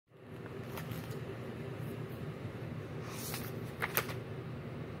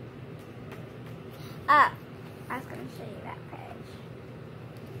I was going to show you that page.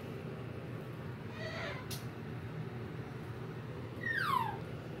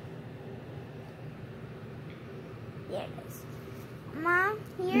 Here it is. Mom,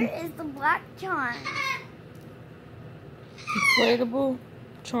 here is the black charm. Inflatable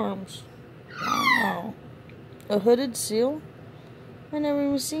charms. Wow. A hooded seal? I never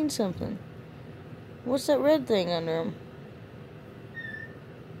even seen something. What's that red thing under them?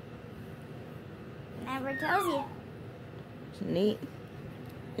 Never tells you. It's neat.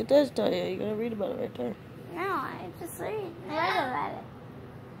 It does tell you. You gotta read about it right there. No, I just read about it.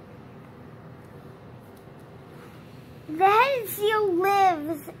 The headed seal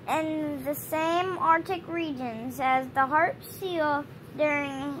lives in the same Arctic regions as the harp seal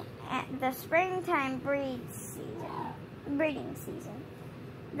during the springtime breeding season.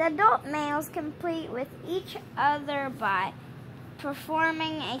 The adult males compete with each other by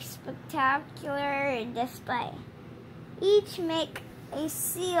performing a spectacular display. Each make a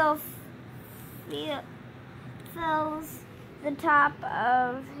seal fills the top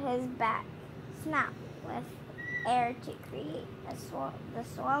of his back snout with air to create the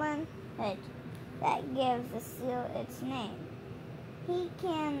swollen hood that gives the seal its name. He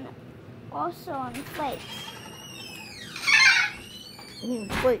can also inflate.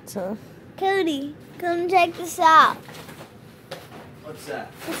 Inflates, huh? Cody, come check this out. What's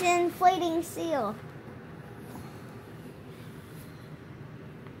that? It's an inflating seal.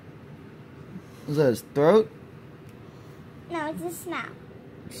 Is that his throat? No, it's a snout.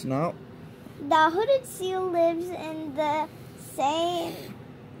 Snout? The hooded seal lives in the same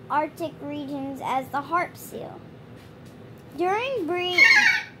Arctic regions as the harp seal. During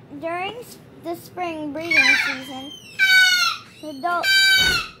the spring breeding season, the adult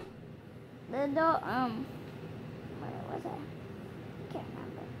where was I? Can't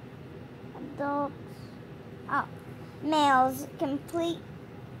remember. Males complete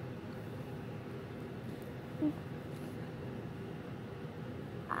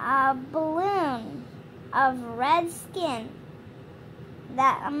a balloon of red skin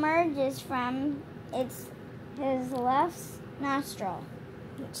that emerges from his left nostril.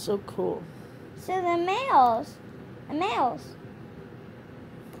 That's so cool. So the males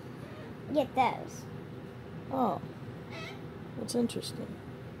get those. Oh, that's interesting.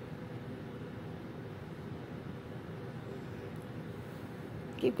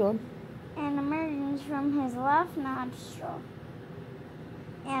 Keep going. And emerges from his left nostril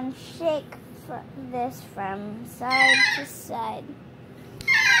and shake this from side to side.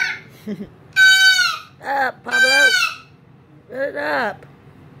 Up, Pablo. Get it up.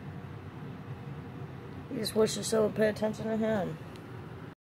 You just wish someone would pay attention to him.